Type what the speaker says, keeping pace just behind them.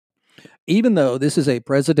Even though this is a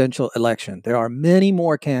presidential election, there are many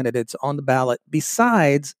more candidates on the ballot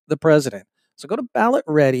besides the president. So go to Ballot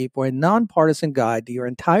Ready for a nonpartisan guide to your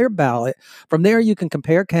entire ballot. From there, you can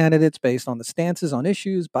compare candidates based on the stances on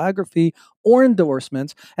issues, biography, or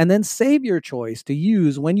endorsements, and then save your choice to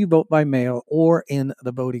use when you vote by mail or in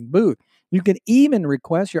the voting booth. You can even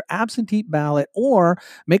request your absentee ballot or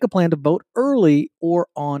make a plan to vote early or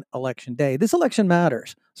on election day. This election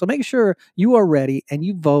matters. So make sure you are ready and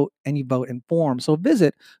you vote informed. So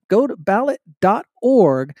go to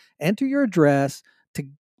ballot.org, enter your address to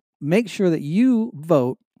make sure that you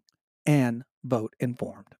vote and vote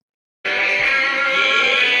informed.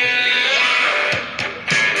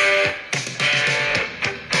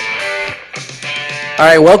 All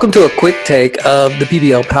right, welcome to a quick take of the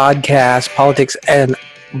PBL podcast, Politics and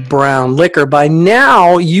Brown Liquor. By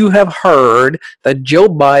now, you have heard that Joe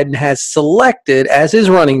Biden has selected as his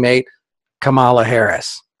running mate Kamala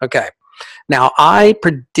Harris. Okay. Now, I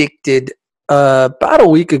predicted about a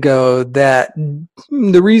week ago that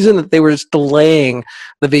the reason that they were delaying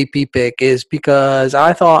the VP pick is because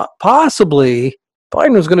I thought possibly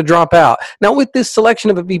Biden was going to drop out. Now, with this selection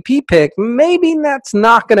of a VP pick, maybe that's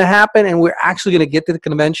not going to happen, and we're actually going to get to the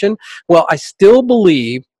convention. Well, I still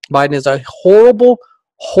believe Biden is a horrible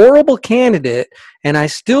candidate, and I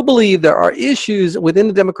still believe there are issues within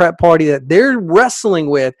the Democrat Party that they're wrestling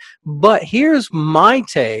with. But here's my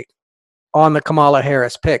take on the Kamala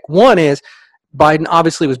Harris pick. One is Biden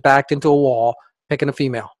obviously was backed into a wall picking a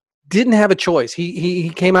female. Didn't have a choice. He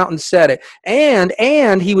came out and said it.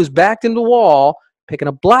 And he was backed into a wall picking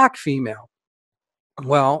a black female.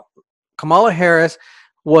 Well, Kamala Harris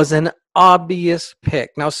was an obvious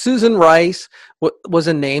pick. Now, Susan Rice was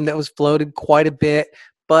a name that was floated quite a bit,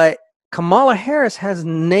 but Kamala Harris has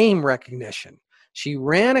name recognition. She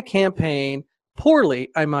ran a campaign poorly,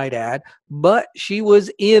 I might add, but she was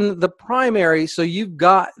in the primary, so you've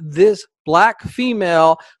got this black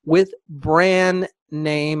female with brand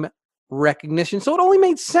name recognition. So it only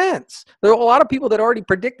made sense. There were a lot of people that already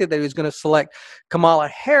predicted that he was going to select Kamala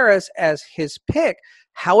Harris as his pick.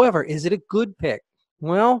 However, is it a good pick?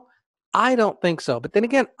 Well, I don't think so. But then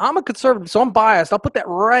again, I'm a conservative, so I'm biased. I'll put that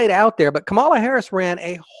right out there. But Kamala Harris ran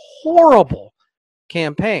a horrible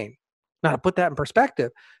campaign. Now, to put that in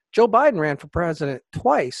perspective, Joe Biden ran for president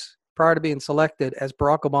twice prior to being selected as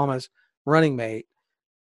Barack Obama's running mate.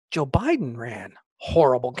 Joe Biden ran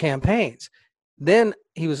horrible campaigns. Then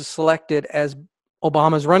he was selected as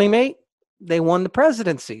Obama's running mate. They won the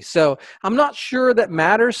presidency. So I'm not sure that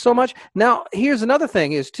matters so much. Now, here's another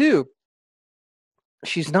thing is, too,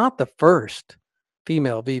 she's not the first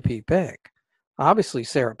female VP pick. Obviously,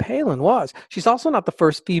 Sarah Palin was. She's also not the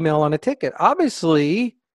first female on a ticket.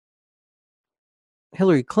 Obviously,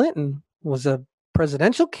 Hillary Clinton was a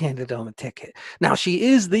presidential candidate on the ticket. Now, she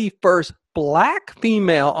is the first black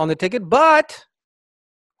female on the ticket, but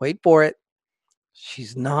wait for it.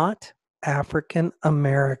 She's not African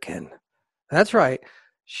American. That's right.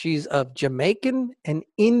 She's of Jamaican and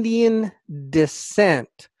Indian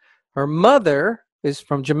descent. Her mother is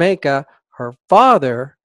from Jamaica. Her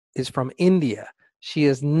father is from India. She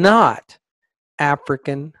is not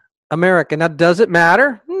African American. Now, does it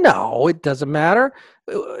matter? No, it doesn't matter.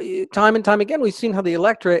 Time and time again, we've seen how the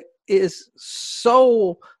electorate is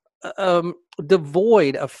so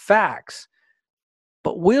devoid of facts.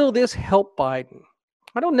 But will this help Biden?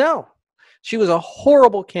 I don't know. She was a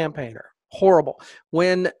horrible campaigner. Horrible.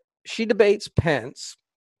 When she debates Pence,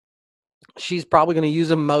 she's probably going to use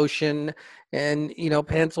emotion, and,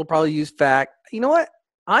 Pence will probably use fact. You know what?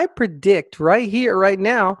 I predict right here, right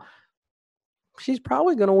now, she's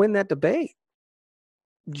probably going to win that debate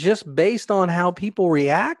just based on how people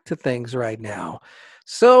react to things right now.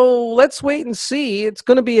 So let's wait and see. It's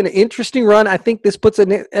going to be an interesting run. I think this puts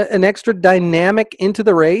an extra dynamic into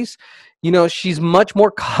the race. She's much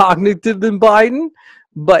more cognitive than Biden.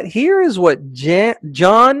 But here is what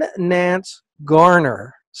John Nance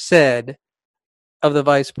Garner said of the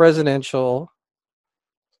vice presidential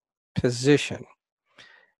position.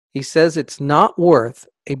 He says it's not worth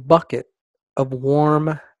a bucket of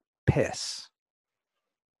warm piss.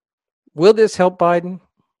 Will this help Biden?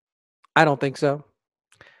 I don't think so.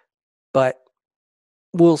 But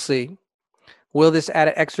we'll see. Will this add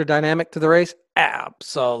an extra dynamic to the race?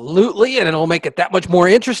 Absolutely. And it'll make it that much more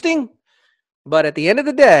interesting. But at the end of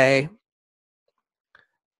the day,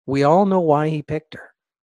 we all know why he picked her.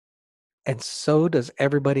 And so does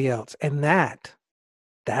everybody else. And that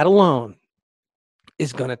alone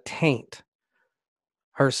is going to taint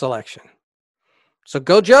her selection. So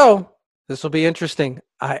go, Joe. This will be interesting.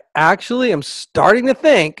 I actually am starting to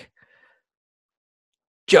think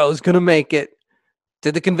Joe's going to make it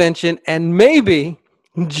to the convention, and maybe,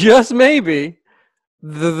 just maybe,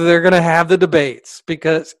 they're going to have the debates.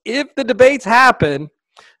 Because if the debates happen,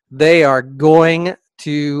 they are going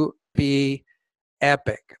to be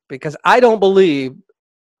epic. Because I don't believe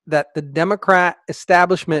that the Democrat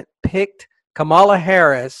establishment picked Kamala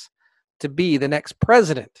Harris to be the next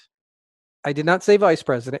president. I did not say vice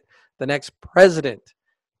president, the next president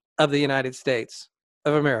of the United States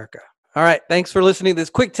of America. All right. Thanks for listening to this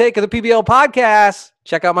quick take of the PBL podcast.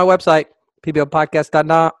 Check out my website,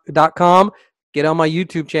 pblpodcast.com. Get on my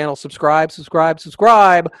YouTube channel. Subscribe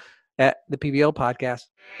at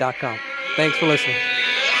thepblpodcast.com. Thanks for listening.